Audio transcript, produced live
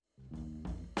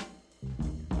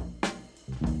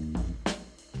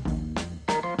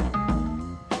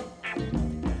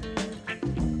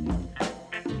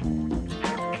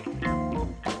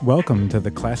Welcome to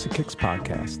the Classic Kicks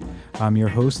podcast. I'm your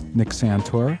host, Nick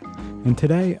Santora, and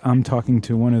today I'm talking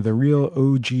to one of the real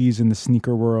OGs in the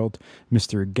sneaker world,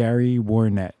 Mr. Gary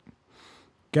Warnett.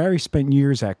 Gary spent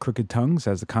years at Crooked Tongues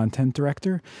as a content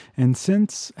director, and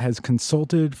since has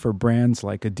consulted for brands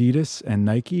like Adidas and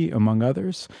Nike, among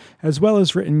others, as well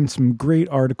as written some great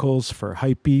articles for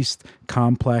Hypebeast,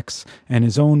 Complex, and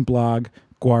his own blog,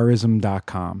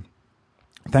 Guarism.com.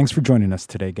 Thanks for joining us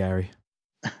today, Gary.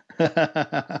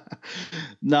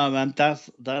 No, man, that's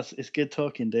it's good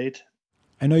talking, dude.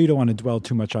 I know you don't want to dwell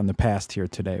too much on the past here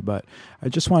today, but I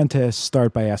just wanted to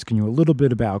start by asking you a little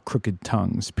bit about Crooked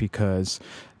Tongues, because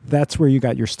that's where you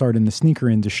got your start in the sneaker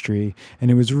industry, and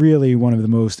it was really one of the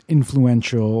most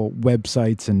influential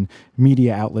websites and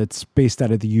media outlets based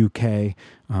out of the UK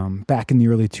back in the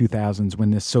early 2000s when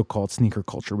this so-called sneaker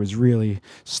culture was really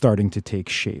starting to take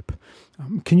shape.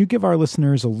 Can you give our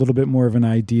listeners a little bit more of an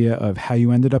idea of how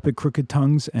you ended up at Crooked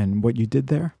Tongues and what you did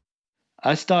there?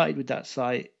 I started with that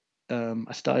site.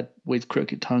 I started with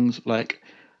Crooked Tongues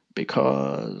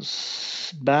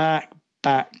because back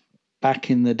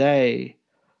in the day,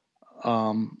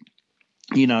 I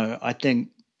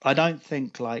don't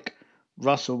think like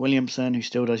Russell Williamson, who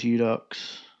still does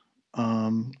UDocs,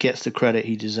 gets the credit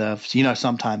he deserves.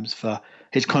 Sometimes for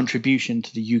his contribution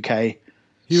to the UK.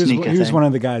 He was one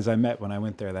of the guys I met when I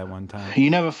went there that one time. You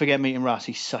never forget meeting Russ.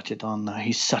 He's such a don, though.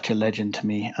 He's such a legend to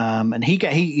me. And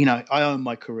I owe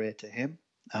my career to him.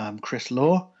 Chris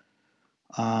Law,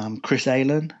 Chris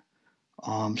Aylen,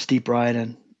 Steve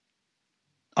Bryden.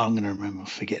 I'm going to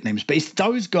forget names, but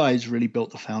those guys really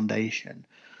built the foundation.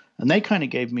 And they kind of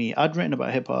gave me, I'd written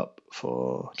about hip hop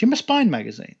for, do you remember Spine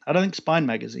Magazine? I don't think Spine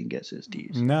Magazine gets its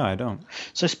dues. No, I don't.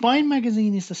 So Spine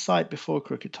Magazine is the site before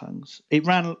Crooked Tongues. It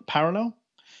ran parallel,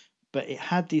 but it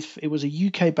had it was a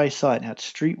UK based site. It had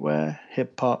streetwear,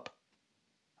 hip hop,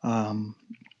 and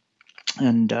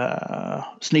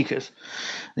sneakers.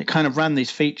 And it kind of ran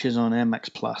these features on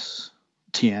MX Plus,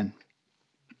 TN,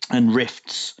 and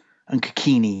Rifts and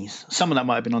Kikinis. Some of that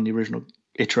might have been on the original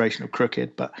iteration of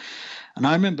Crooked, and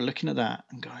I remember looking at that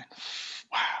and going,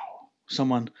 wow,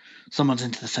 someone's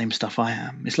into the same stuff I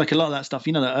am. It's like a lot of that stuff,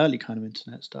 the early kind of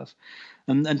internet stuff.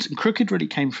 And Crooked really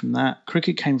came from that.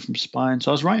 Crooked came from Spine.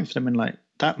 So I was writing for them, and like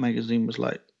that magazine was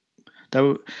like,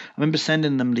 I remember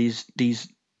sending them these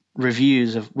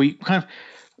reviews of, we kind of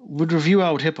would review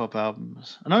old hip hop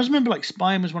albums. And I always remember like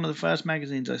Spine was one of the first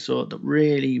magazines I saw that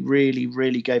really, really,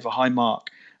 really gave a high mark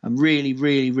and really,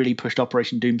 really, really pushed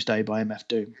Operation Doomsday by MF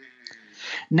Doom.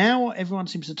 Now everyone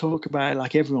seems to talk about it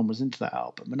like everyone was into that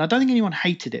album. And I don't think anyone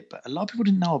hated it, but a lot of people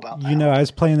didn't know about that. I was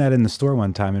playing that in the store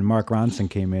one time, and Mark Ronson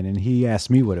came in, and he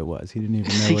asked me what it was. He didn't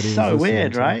even know what it was. So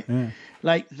weird, right? Yeah.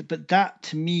 But that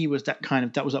to me was that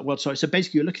was like, well, sorry. So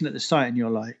basically you're looking at the site and you're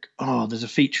like, oh, there's a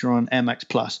feature on MX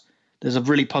Plus. There's a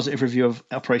really positive review of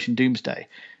Operation Doomsday.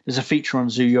 There's a feature on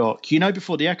Zoo York.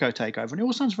 Before the Echo takeover, and it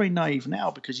all sounds very naive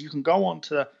now because you can go on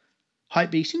to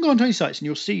Hypebeast, you can go on to any sites and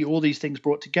you'll see all these things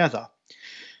brought together.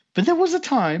 But there was a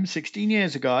time 16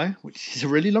 years ago, which is a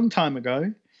really long time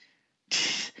ago,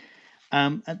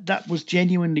 that was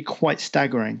genuinely quite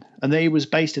staggering. And that it was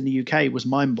based in the UK was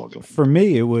mind-boggling. For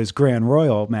me, it was Grand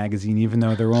Royal magazine, even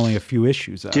though there were only a few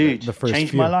issues of it. The first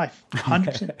changed few. My life.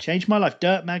 100% changed my life.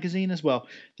 Dirt magazine as well.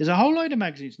 There's a whole load of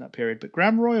magazines in that period, but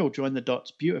Grand Royal joined the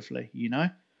dots beautifully,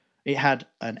 It had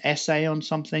an essay on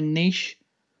something niche.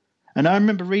 And I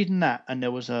remember reading that, and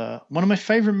there was one of my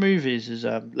favorite movies is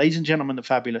Ladies and Gentlemen, The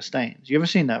Fabulous Stains. You ever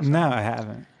seen that film? No, I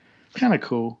haven't. Kind of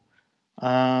cool.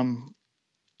 And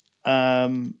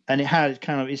it had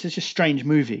it's just a strange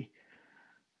movie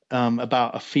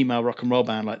about a female rock and roll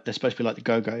band. Like they're supposed to be like the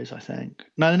Go-Go's, I think.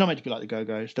 No, they're not meant to be like the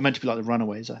Go-Go's. They're meant to be like the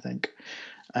Runaways, I think.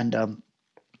 And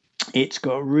it's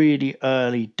got a really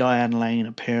early Diane Lane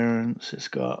appearance. It's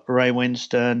got Ray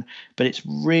Winston, but it's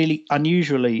really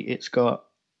unusually, it's got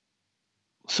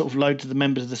sort of loads of the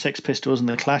members of the Sex Pistols and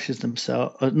the Clash as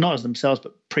themselves, not as themselves,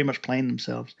 but pretty much playing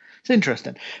themselves. It's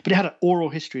interesting. But it had an oral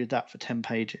history of that for 10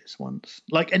 pages once.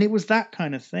 And it was that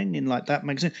kind of thing in like that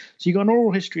magazine. So you got an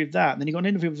oral history of that, and then you got an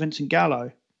interview with Vincent Gallo,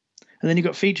 and then you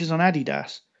got features on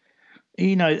Adidas.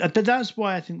 But that's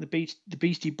why I think the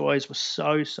Beastie Boys were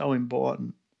so, so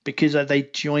important, because they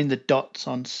joined the dots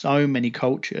on so many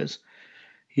cultures.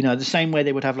 The same way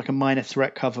they would have like a Minor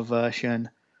Threat cover version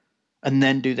and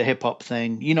then do the hip hop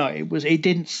thing. It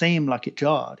didn't seem like it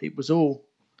jarred. It was all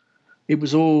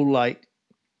like,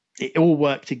 it all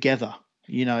worked together.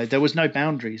 There was no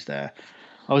boundaries there.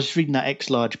 I was reading that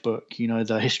X-Large book,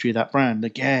 the history of that brand.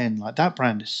 Again, like that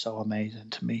brand is so amazing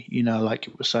to me, like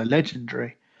it was so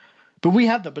legendary. But we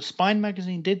had that. But Spine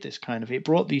Magazine did this kind of. It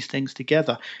brought these things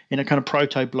together in a kind of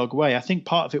proto blog way. I think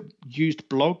part of it used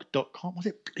blog.com. Was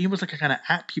it? It was like a kind of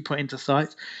app you put into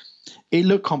sites. It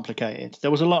looked complicated.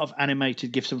 There was a lot of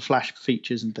animated GIFs and flash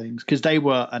features and things because they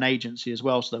were an agency as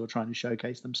well, so they were trying to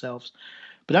showcase themselves.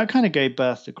 But that kind of gave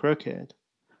birth to Crooked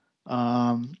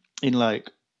in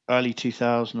like early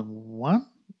 2001,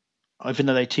 even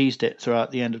though they teased it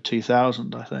throughout the end of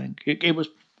 2000, I think. It was,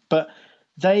 but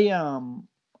they,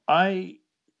 I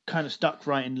kind of stuck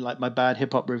right in like my bad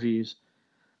hip hop reviews.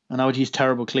 And I would use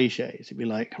terrible cliches. It'd be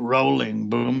like rolling,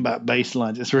 boom, bap, bass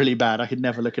lines. It's really bad. I could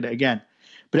never look at it again.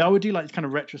 But I would do like kind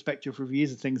of retrospective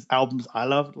reviews of things, albums I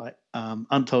loved, like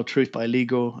Untold Truth by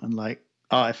Legal and like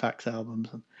Artifacts albums.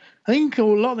 And I think a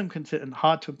lot of them considered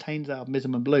Hard to Obtain's album,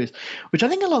 Ism and Blues, which I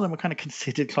think a lot of them are kind of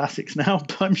considered classics now.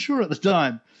 But I'm sure at the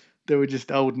time they were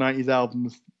just old 90s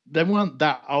albums. They weren't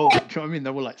that old. Do you know what I mean? They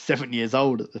were like 7 years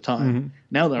old at the time. Mm-hmm.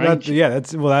 Now they're ancient. Yeah,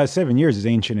 that 7 years is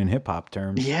ancient in hip hop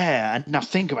terms. Yeah, and now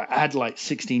think about it, add like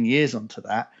 16 years onto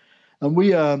that, and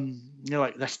we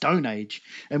like the Stone Age,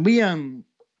 and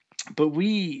but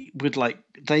we would like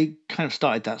they kind of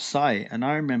started that site, and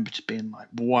I remember just being like,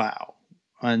 wow,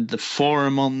 and the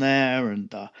forum on there,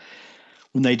 and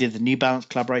when they did the New Balance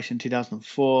collaboration in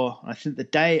 2004, I think the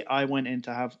day I went in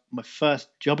to have my first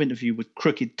job interview with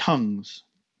Crooked Tongues.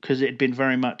 Because it had been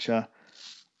very much a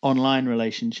online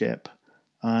relationship.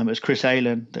 It was Chris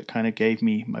Aylen that kind of gave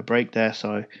me my break there.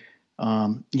 So,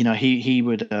 he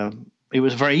would. It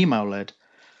was very email led,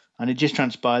 and it just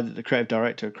transpired that the creative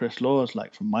director, Chris Laws,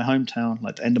 like from my hometown,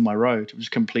 like the end of my road, it was a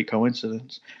complete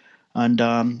coincidence,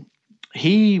 and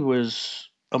he was.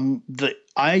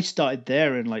 I started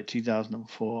there in like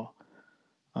 2004,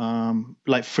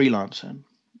 like freelancing.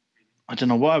 I don't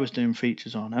know what I was doing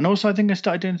features on. And also I think I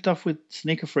started doing stuff with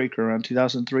Sneaker Freaker around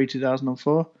 2003,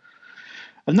 2004.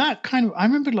 And that kind of, I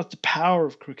remember like the power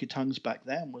of Crooked Tongues back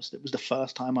then was it was the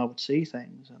first time I would see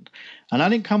things. And I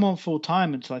didn't come on full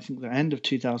time until I think the end of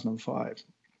 2005.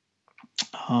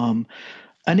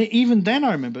 Even then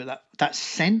I remember that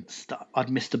sense that I'd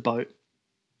missed a boat,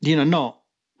 not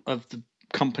of the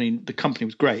company. The company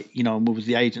was great, and with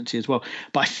the agency as well.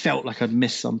 But I felt like I'd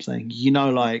missed something,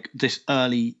 like this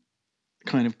early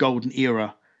kind of golden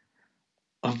era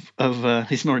of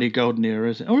it's not really a golden era,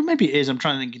 is it? Or maybe it is. I'm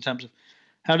trying to think in terms of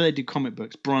how do they do comic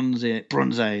books? Bronze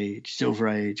Age, Silver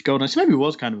Age, Golden Age. So maybe it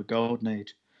was kind of a golden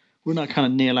age. We're not kind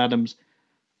of Neil Adams,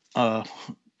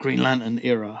 Green Lantern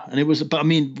era, and it was. But I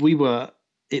mean,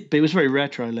 it was very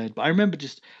retro led. But I remember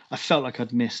I felt like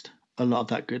I'd missed a lot of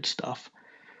that good stuff,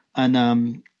 and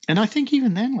I think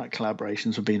even then, like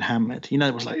collaborations were being hammered.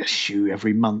 There was like a shoe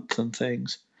every month and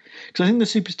things. Because I think the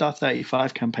Superstar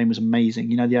 35 campaign was amazing.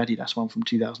 The Adidas one from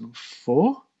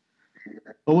 2004?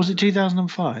 Or was it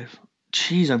 2005?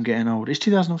 Jeez, I'm getting old. It's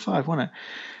 2005, wasn't it?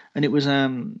 And it was,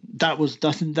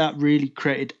 that really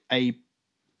created a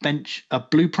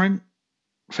blueprint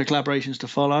for collaborations to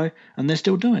follow. And they're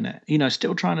still doing it.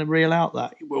 Still trying to reel out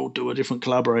that we'll do a different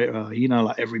collaborator,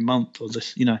 like every month or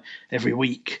this, every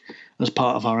week as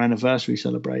part of our anniversary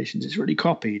celebrations. It's really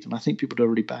copied. And I think people do a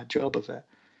really bad job of it.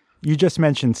 You just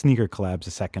mentioned sneaker collabs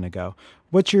a second ago.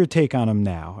 What's your take on them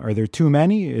now? Are there too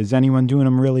many? Is anyone doing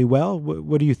them really well?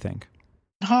 What do you think?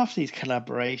 Half these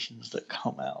collaborations that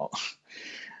come out,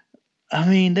 I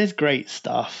mean, there's great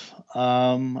stuff.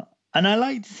 And I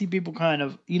like to see people kind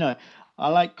of, I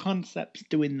like concepts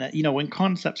doing that. When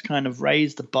concepts kind of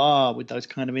raise the bar with those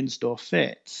kind of in-store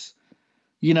fits,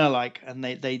 and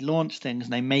they launch things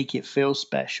and they make it feel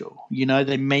special.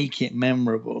 They make it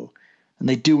memorable. And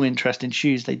they do interesting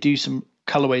shoes. They do some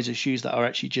colorways of shoes that are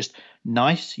actually just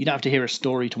nice. You don't have to hear a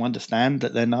story to understand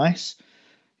that they're nice.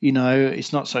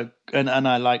 It's not so. And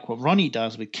I like what Ronnie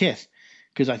does with Kith,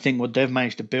 because I think what they've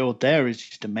managed to build there is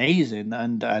just amazing.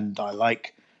 And I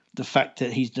like the fact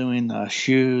that he's doing a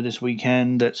shoe this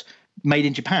weekend that's made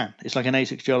in Japan. It's like an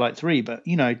Asics Geolite 3, but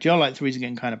Geolite 3 is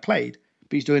getting kind of played.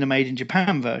 But he's doing a made in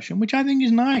Japan version, which I think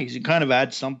is nice. It kind of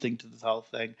adds something to the whole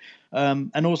thing.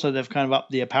 And also they've kind of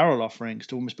upped the apparel offerings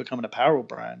to almost become an apparel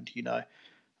brand. I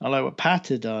like what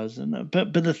Pata does.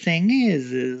 But the thing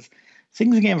is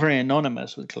things are getting very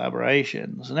anonymous with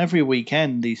collaborations. And every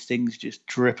weekend these things just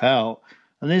drip out.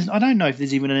 And I don't know if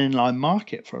there's even an inline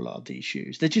market for a lot of these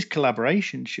shoes. They're just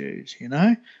collaboration shoes,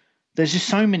 There's just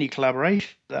so many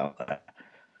collaborations out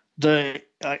there.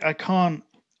 I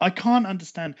can't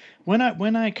understand when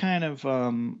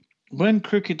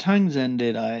Crooked Tongues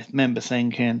ended. I remember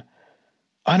thinking,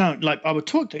 I would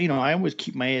talk to, I always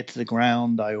keep my ear to the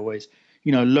ground. I always,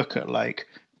 look at like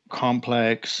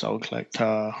Complex, Soul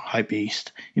Collector,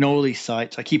 Hypebeast, all these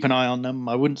sites. I keep an eye on them.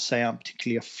 I wouldn't say I'm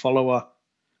particularly a follower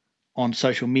on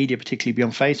social media, particularly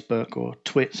beyond Facebook or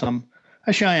Twitter.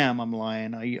 Actually, I am. I'm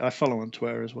lying. I follow on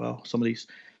Twitter as well. Some of these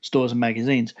stores and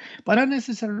magazines, but I don't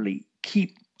necessarily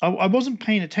keep. I wasn't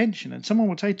paying attention, and someone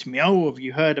would say to me, "Oh, have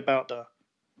you heard about the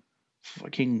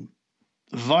fucking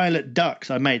violet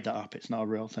ducks?" I made that up. It's not a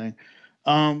real thing.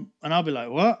 And I'll be like,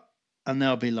 "What?" And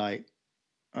they'll be like,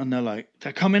 and they're like,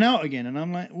 "They're coming out again," and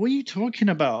I'm like, "What are you talking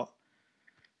about?"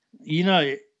 You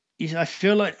know, I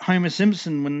feel like Homer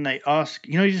Simpson when they ask,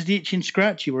 just the Itchy and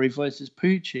Scratchy where he voices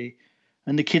Poochie,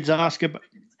 and the kids ask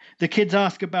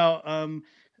about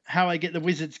how I get the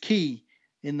wizard's key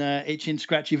in the Itchy and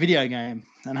Scratchy video game,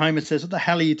 and Homer says, "What the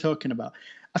hell are you talking about?"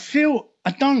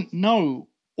 I don't know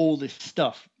all this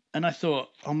stuff, and I thought,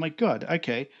 oh my god,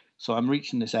 okay, so I'm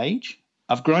reaching this age,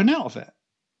 I've grown out of it.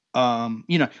 I've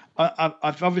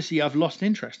lost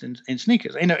interest in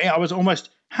sneakers. I was almost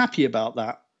happy about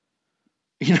that,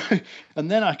 and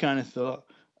then I kind of thought,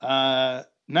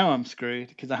 now I'm screwed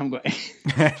because I haven't got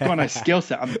I've got no skill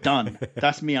set. I'm done.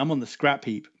 That's me. I'm on the scrap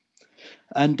heap.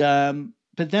 And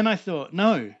but then I thought,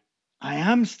 no, I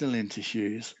am still into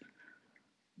shoes,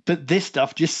 but this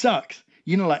stuff just sucks.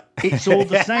 Like it's all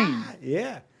the same.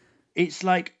 Yeah. It's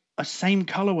like a same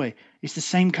colorway. It's the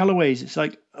same colorways. It's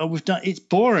like, oh, it's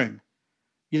boring.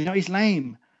 It's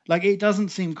lame. Like it doesn't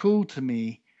seem cool to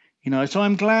me. So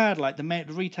I'm glad like the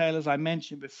retailers I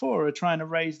mentioned before are trying to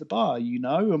raise the bar,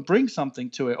 and bring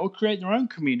something to it or create their own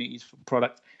communities for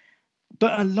products.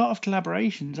 But a lot of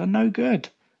collaborations are no good.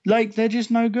 Like they're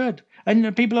just no good.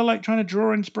 And people are like trying to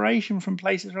draw inspiration from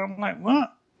places where I'm like,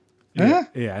 what? Yeah,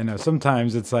 yeah, I know.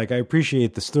 Sometimes it's like I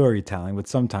appreciate the storytelling, but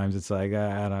sometimes it's like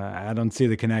I don't see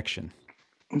the connection.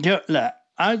 Yeah, look,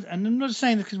 and I'm not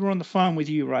saying this because we're on the phone with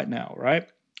you right now, right?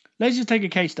 Let's just take a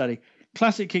case study.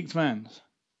 Classic Kicks Vans.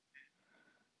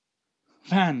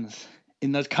 Vans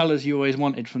in those colors you always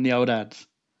wanted from the old ads.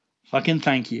 Fucking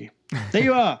thank you. There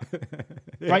you are.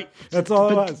 Yeah, right? That's all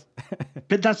it was.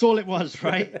 But that's all it was,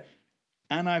 right?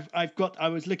 And I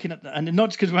was looking at and not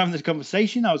just because we're having this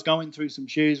conversation, I was going through some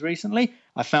shoes recently.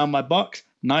 I found my box,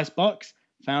 nice box,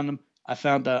 found them. I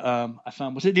found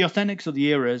was it the Authentics or the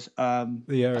Eras? The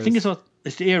Eras. I think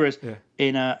it's the Eras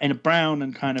in a brown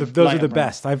and kind of those are the brown.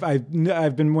 best.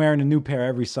 I've been wearing a new pair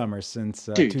every summer since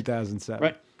 2007.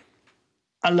 Right.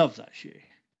 I love that shoe.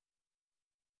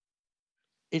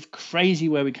 It's crazy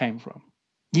where we came from.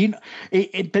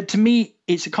 But to me,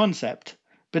 it's a concept.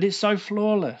 But it's so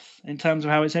flawless in terms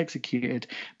of how it's executed.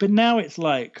 But now it's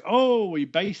like, oh, we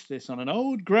based this on an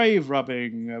old grave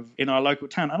rubbing in our local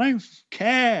town. I don't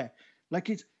care. Like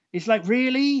it's like,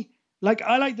 really? Like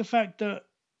I like the fact that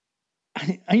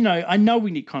I know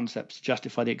we need concepts to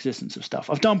justify the existence of stuff.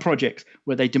 I've done projects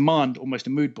where they demand almost a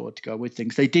mood board to go with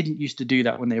things. They didn't used to do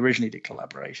that when they originally did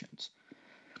collaborations.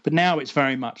 But now it's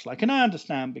very much like, and I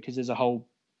understand because there's a whole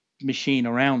machine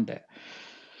around it.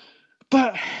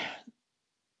 But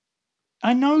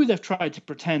I know they've tried to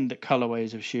pretend that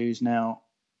colorways of shoes now,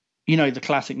 the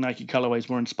classic Nike colorways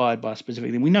were inspired by a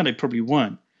specific thing. We know they probably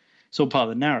weren't. It's all part of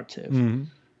the narrative. Mm-hmm.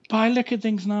 But I look at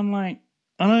things and I'm like,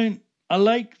 I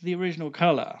like the original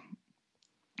color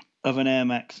of an Air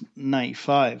Max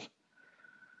 95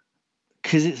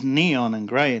 because it's neon and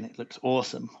gray and it looks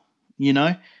awesome,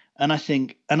 And I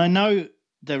think, and I know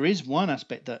there is one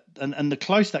aspect that, and the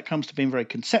close that comes to being very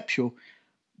conceptual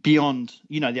beyond,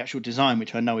 the actual design,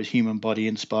 which I know is human body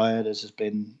inspired, as has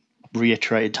been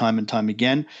reiterated time and time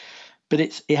again. But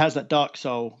it has that dark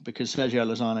soul because Sergio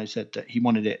Lozano said that he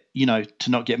wanted it,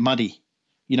 to not get muddy,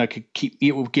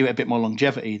 it will give it a bit more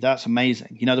longevity. That's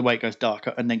amazing. The way it goes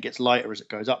darker and then gets lighter as it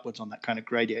goes upwards on that kind of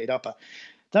gradiated upper.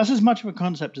 That's as much of a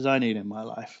concept as I need in my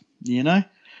life,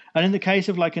 And in the case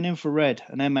of like an infrared,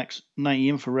 an MX-90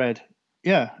 infrared,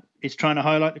 yeah, it's trying to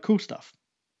highlight the cool stuff.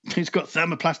 It's got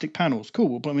thermoplastic panels. Cool,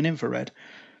 we'll put them in infrared.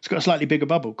 It's got a slightly bigger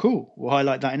bubble. Cool, we'll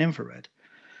highlight that in infrared.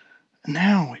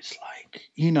 Now it's like,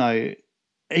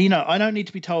 I don't need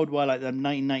to be told why like the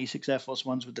 1996 Air Force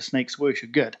Ones with the snake swoosh are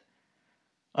good.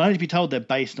 I don't need to be told they're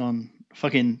based on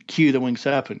fucking Q the Winged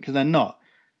Serpent because they're not.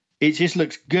 It just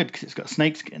looks good because it's got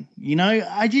snake skin.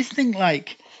 I just think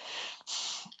like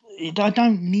I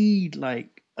don't need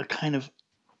like a kind of.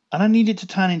 I don't need it to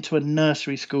turn into a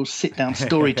nursery school sit-down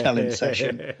storytelling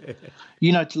session,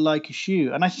 to like a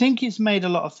shoe. And I think it's made a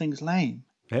lot of things lame.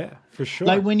 Yeah, for sure.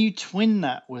 Like when you twin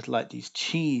that with like these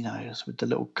chinos with the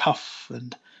little cuff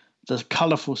and the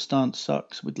colourful stance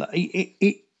socks with like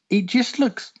it just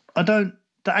looks.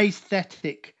 The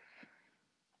aesthetic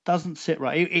doesn't sit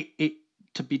right. It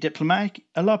to be diplomatic,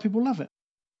 a lot of people love it.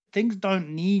 Things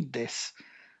don't need this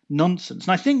nonsense,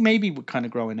 and I think maybe we're kind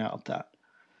of growing out of that.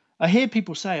 I hear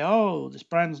people say, "Oh, this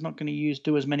brand's not going to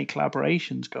do as many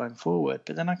collaborations going forward,"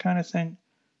 but then I kind of think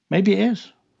maybe it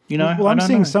is. Well, I I'm don't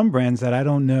seeing know. some brands that I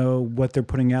don't know what they're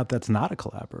putting out that's not a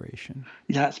collaboration.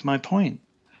 That's my point.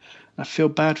 I feel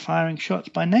bad firing shots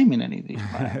by naming any of these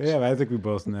brands. Yeah, I think we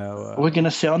both know. We're going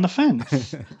to sit on the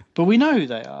fence, but we know who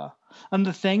they are. And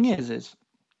the thing is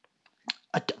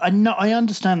I know I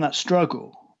understand that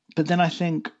struggle, but then I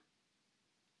think,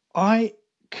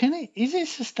 is it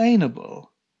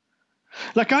sustainable?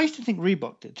 Like I used to think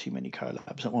Reebok did too many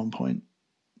collabs at one point,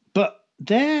 but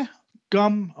their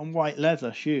gum and white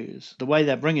leather shoes, the way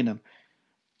they're bringing them,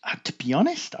 to be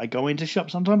honest, I go into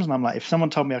shops sometimes and I'm like, if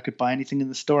someone told me I could buy anything in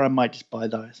the store, I might just buy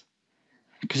those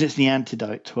because it's the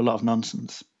antidote to a lot of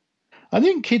nonsense. I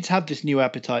think kids have this new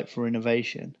appetite for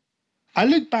innovation. I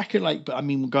look back at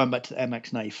going back to the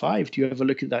MX-95, do you ever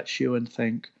look at that shoe and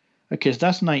think, okay, so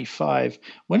that's 95.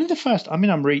 When did the first,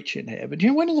 I'm reaching here, but do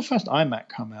you know when did the first iMac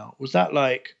come out? Was that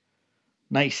like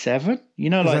 97? Is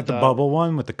that the bubble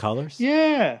one with the colors?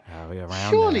 Yeah. Oh, yeah,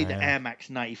 around Surely there, the Air Max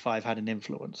 95 had an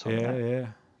influence on that. Yeah.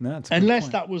 No, unless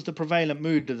that was the prevalent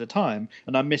mood of the time,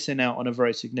 and I'm missing out on a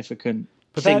very significant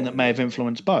thing that may have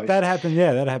influenced both. That happened,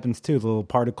 that happens too. The little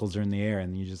particles are in the air,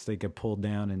 and they get pulled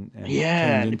down and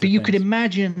but you could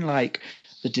imagine like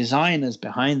the designers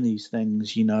behind these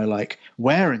things, like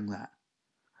wearing that,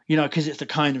 because it's the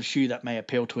kind of shoe that may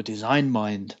appeal to a design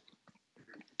mind.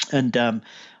 And I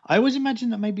always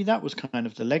imagine that maybe that was kind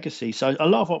of the legacy. So a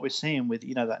lot of what we're seeing with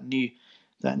that new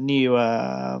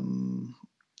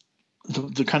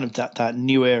the kind of that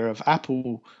new era of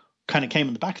Apple kind of came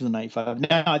on the back of the 95.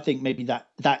 Now I think maybe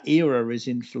that era is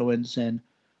influencing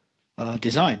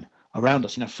design around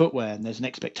us, footwear, and there's an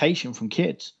expectation from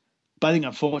kids. But I think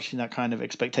unfortunately that kind of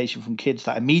expectation from kids,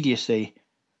 that immediacy,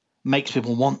 makes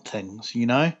people want things,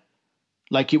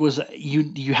 like it was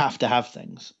you have to have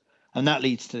things, and that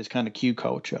leads to this kind of Q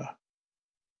culture.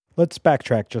 Let's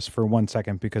backtrack just for 1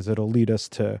 second because it'll lead us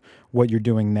to what you're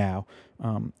doing now.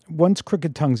 Once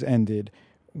Crooked Tongues ended,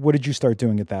 what did you start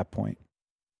doing at that point?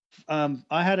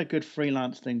 I had a good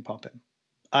freelance thing popping.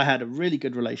 I had a really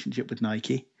good relationship with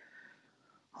Nike,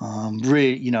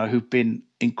 who've been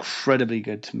incredibly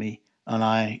good to me. And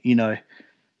I,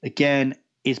 again,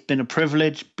 it's been a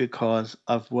privilege because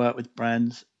I've worked with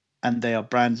brands and they are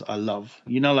brands I love.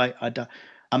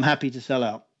 I'm happy to sell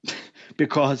out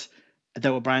because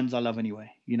there were brands I love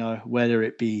anyway, whether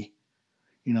it be,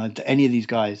 any of these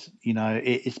guys,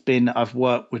 I've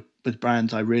worked with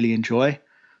brands I really enjoy.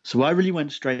 So I really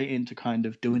went straight into kind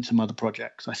of doing some other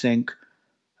projects. I think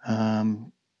I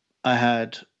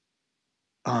had,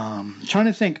 trying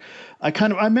to think, I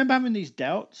remember having these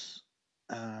doubts,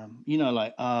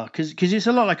 because it's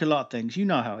a lot like a lot of things,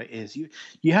 how it is.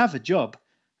 You have a job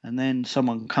and then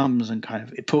someone comes and kind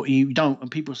of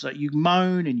and people say, you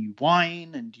moan and you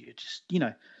whine and you just,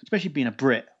 especially being a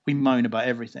Brit, we moan about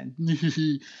everything.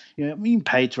 Being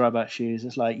paid to write about shoes,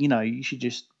 it's like, you should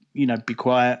just, be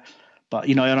quiet. But,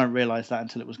 I don't realize that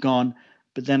until it was gone.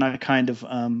 But then I kind of,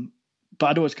 but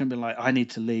I'd always kind of be like, I need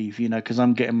to leave, because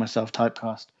I'm getting myself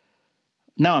typecast.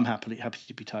 Now I'm happy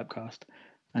to be typecast.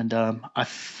 And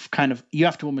you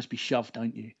have to almost be shoved,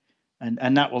 don't you?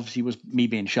 And that obviously was me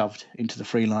being shoved into the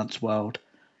freelance world.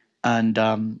 And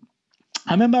I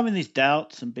remember having these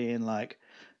doubts and being like,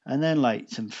 and then like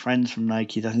some friends from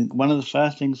Nike, I think one of the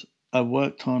first things I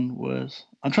worked on was,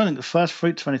 I'm trying to think, the first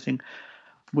fruits for anything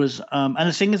was, and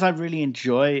the thing is I really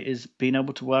enjoy is being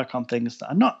able to work on things that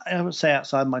are not, I would say,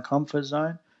 outside my comfort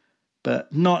zone,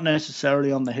 but not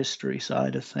necessarily on the history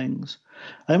side of things.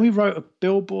 And then we wrote a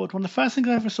billboard. One of the first things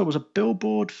I ever saw was a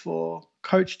billboard for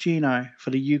Coach Gino for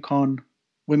the UConn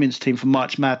women's team for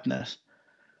March Madness.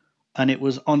 And it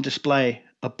was on display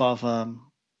above,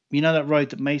 that road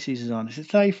that Macy's is on. Is it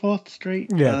 34th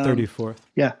Street? Yeah, 34th.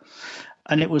 Yeah.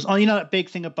 And it was on, that big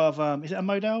thing above, is it a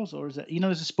Modell's or is it,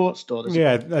 there's a sports store?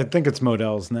 I think it's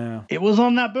Modell's now. It was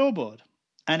on that billboard.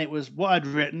 And it was what I'd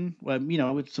written,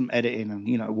 with some editing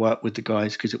and, work with the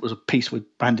guys because it was a piece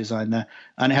with brand design there.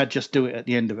 And it had Just Do It at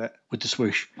the end of it with the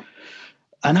swoosh.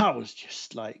 And I was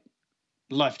just like,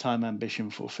 lifetime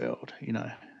ambition fulfilled,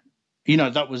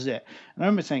 that was it. And I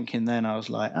remember thinking then, I was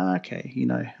like, okay,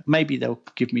 maybe they'll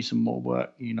give me some more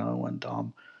work,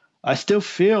 and I still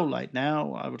feel like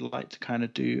now I would like to kind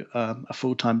of do a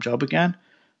full-time job again.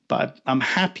 But I'm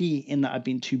happy in that I've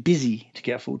been too busy to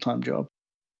get a full-time job.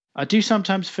 I do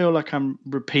sometimes feel like I'm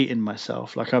repeating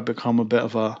myself, like I've become a bit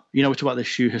of a, we talk about the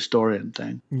shoe historian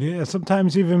thing. Yeah,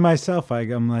 sometimes even myself,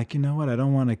 I'm like, you know what? I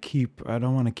don't want to keep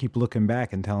looking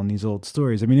back and telling these old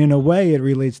stories. I mean, in a way, it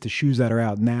relates to shoes that are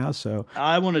out now. So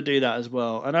I want to do that as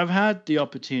well, and I've had the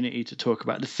opportunity to talk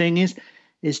about. The thing is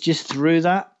just through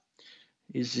that,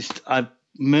 It's just, I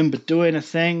remember doing a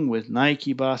thing with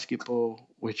Nike basketball,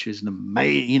 which is an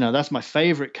amazing, that's my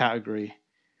favorite category,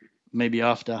 maybe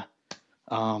after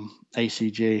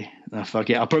ACG. Fuck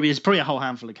it. It's probably a whole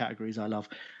handful of categories I love.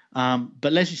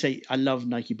 But let's just say I love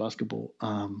Nike basketball.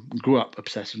 Grew up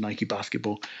obsessed with Nike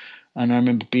basketball. And I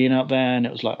remember being out there, and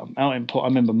it was like, I'm out in Port. I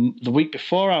remember the week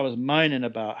before I was moaning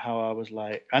about how I was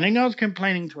like, I think I was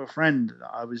complaining to a friend that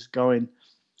I was going,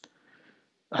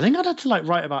 I think I'd had to like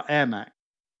write about Air Max.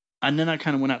 And then I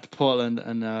kind of went out to Portland,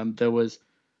 and there was,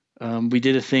 we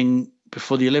did a thing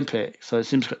before the Olympics. So it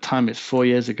seems like time, it's 4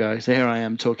 years ago. So here I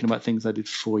am talking about things I did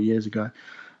 4 years ago.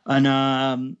 And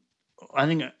I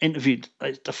think I interviewed,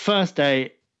 the first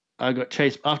day I got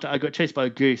chased by a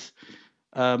goose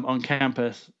on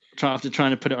campus after trying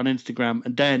to put it on Instagram.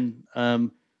 And then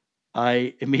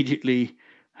I immediately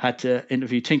had to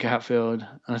interview Tinker Hatfield.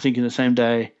 And I think in the same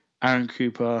day, Aaron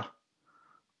Cooper,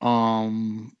 I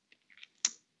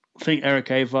think Eric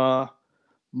Avar,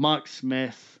 Mark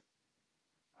Smith.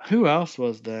 Who else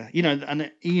was there?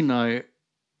 And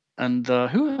and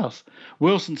who else?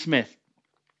 Wilson Smith,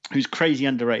 who's crazy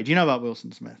underrated. You know about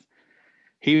Wilson Smith?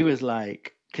 He was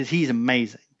like, because he's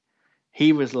amazing.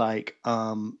 He was like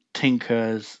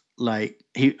Tinker's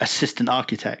assistant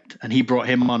architect, and he brought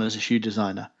him on as a shoe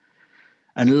designer.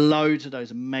 And loads of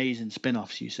those amazing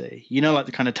spin-offs you see. Like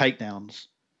the kind of takedowns.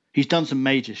 He's done some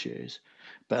major shoes,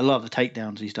 but a lot of the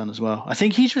takedowns he's done as well. I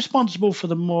think he's responsible for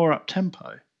the more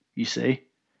up-tempo, you see.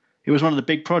 It was one of the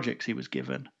big projects he was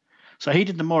given. So he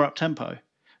did the more up-tempo,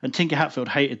 and Tinker Hatfield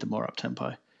hated the more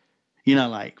up-tempo.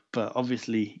 But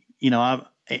obviously,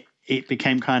 it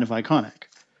became kind of iconic.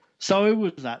 So it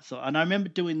was that sort. And I remember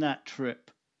doing that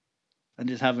trip and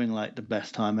just having like the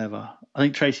best time ever. I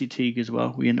think Tracy Teague as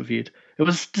well, we interviewed. It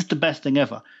was just the best thing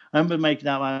ever. I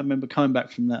remember coming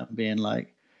back from that and being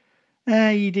like,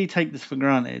 you do take this for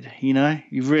granted,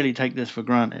 You really take this for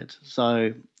granted.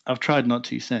 So I've tried not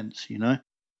to since,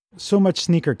 So much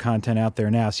sneaker content out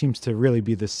there now seems to really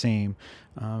be the same.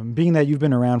 Being that you've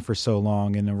been around for so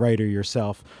long and a writer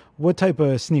yourself, what type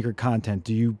of sneaker content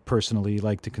do you personally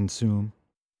like to consume?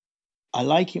 I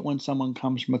like it when someone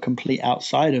comes from a complete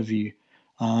outsider view,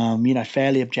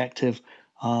 fairly objective.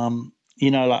 I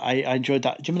enjoyed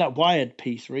that. Do you remember that Wired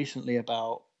piece recently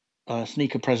about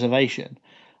sneaker preservation?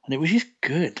 And it was just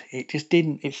good.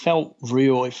 It felt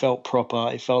real. It felt proper.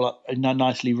 It felt like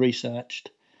nicely researched.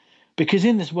 Because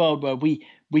in this world where we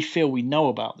feel we know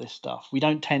about this stuff, we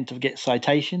don't tend to get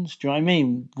citations. Do you know what I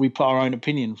mean? We put our own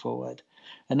opinion forward.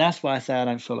 And that's why I say I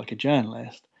don't feel like a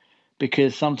journalist.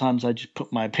 Because sometimes I just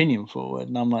put my opinion forward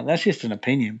and I'm like, that's just an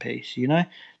opinion piece,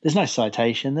 There's no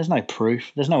citation, there's no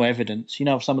proof, there's no evidence,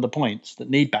 of some of the points that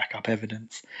need backup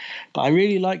evidence. But I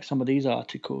really like some of these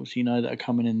articles, that are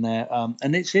coming in there.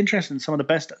 And it's interesting, some of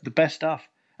the best stuff.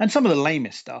 And some of the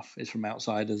lamest stuff is from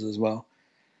outsiders as well.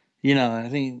 I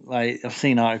think I've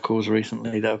seen articles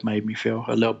recently that have made me feel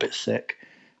a little bit sick,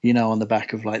 on the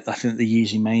back of I think the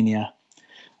Yeezy Mania,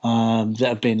 that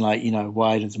have been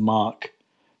wide of the mark.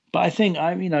 But I think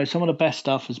some of the best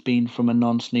stuff has been from a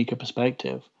non-sneaker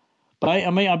perspective. But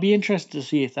I'd be interested to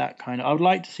see if that I would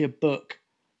like to see a book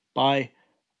by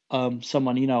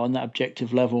someone on that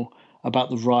objective level about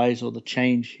the rise or the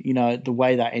change, the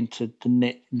way that entered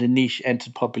the niche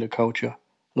entered popular culture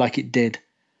like it did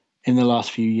in the last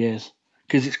few years,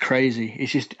 because it's crazy.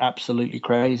 It's just absolutely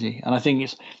crazy. And I think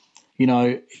it's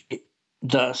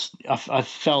I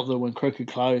felt that when Crooked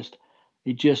closed,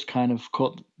 it just kind of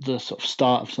caught the sort of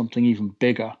start of something even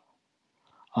bigger.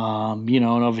 And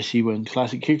obviously when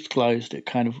Classic Kicks closed, it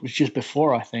kind of was just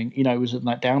before, I think, it was in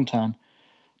that downturn.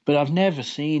 But I've never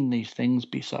seen these things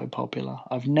be so popular.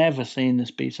 I've never seen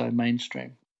this be so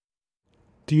mainstream.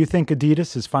 Do you think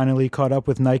Adidas has finally caught up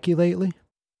with Nike lately?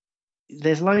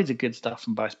 There's loads of good stuff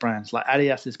from both brands.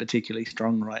 Adidas is particularly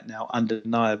strong right now,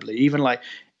 undeniably.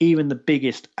 Even the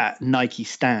biggest Nike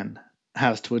stan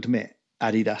has to admit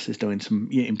Adidas is doing some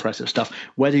impressive stuff,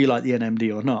 whether you like the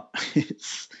NMD or not.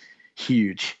 It's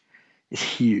huge. It's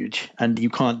huge. And you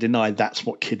can't deny that's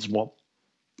what kids want.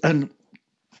 And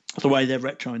the way they're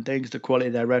retroing things, the quality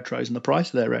of their retros and the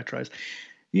price of their retros,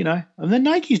 and then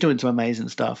Nike's doing some amazing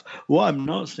stuff. What I'm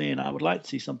not seeing, I would like to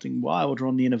see something wilder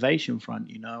on the innovation front.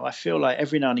 I feel like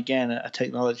every now and again a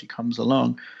technology comes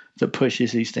along that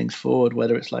pushes these things forward,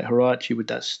 whether it's like Huarache with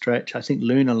that stretch. I think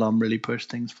Lunarlon really pushed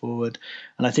things forward.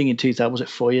 And I think in 2000, was it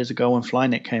 4 years ago when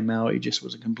Flyknit came out, it just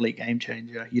was a complete game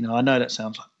changer. I know that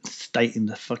sounds like stating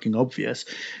the fucking obvious,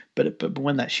 but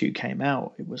when that shoe came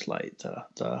out, it was like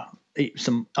I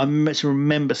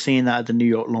remember seeing that at the New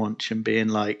York launch and being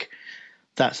like,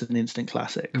 that's an instant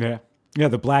classic. Yeah. Yeah,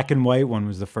 the black and white one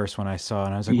was the first one I saw,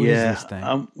 and I was like, what is this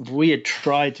thing? We had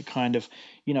tried to kind of,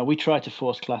 we tried to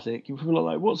force classic. People are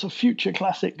like, what's a future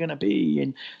classic going to be?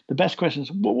 And the best question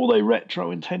is, what will they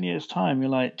retro in 10 years' time? You're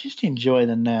like, just enjoy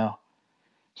them now.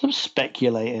 Stop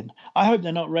speculating. I hope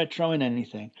they're not retroing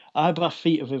anything. I hope our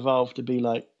feet have evolved to be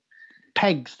like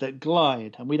pegs that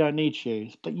glide, and we don't need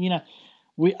shoes. But,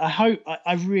 I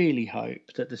really hope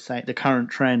that the current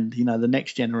trend, the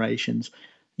next generations,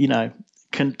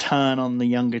 can turn on the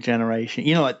younger generation,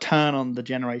 turn on the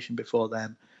generation before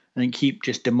them and keep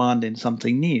just demanding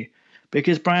something new,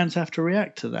 because brands have to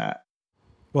react to that.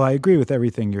 Well, I agree with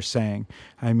everything you're saying.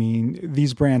 I mean,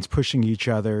 these brands pushing each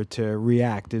other to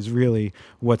react is really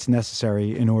what's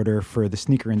necessary in order for the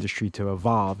sneaker industry to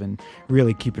evolve and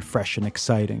really keep it fresh and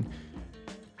exciting.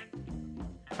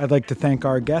 I'd like to thank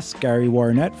our guest, Gary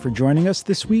Warnett, for joining us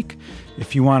this week.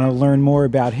 If you want to learn more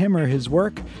about him or his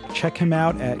work, check him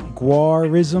out at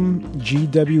Gwarizm,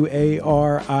 GWARIZM.com.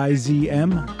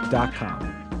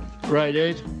 Right,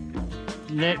 dude.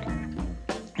 Nick,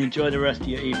 enjoy the rest of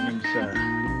your evening,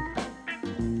 sir.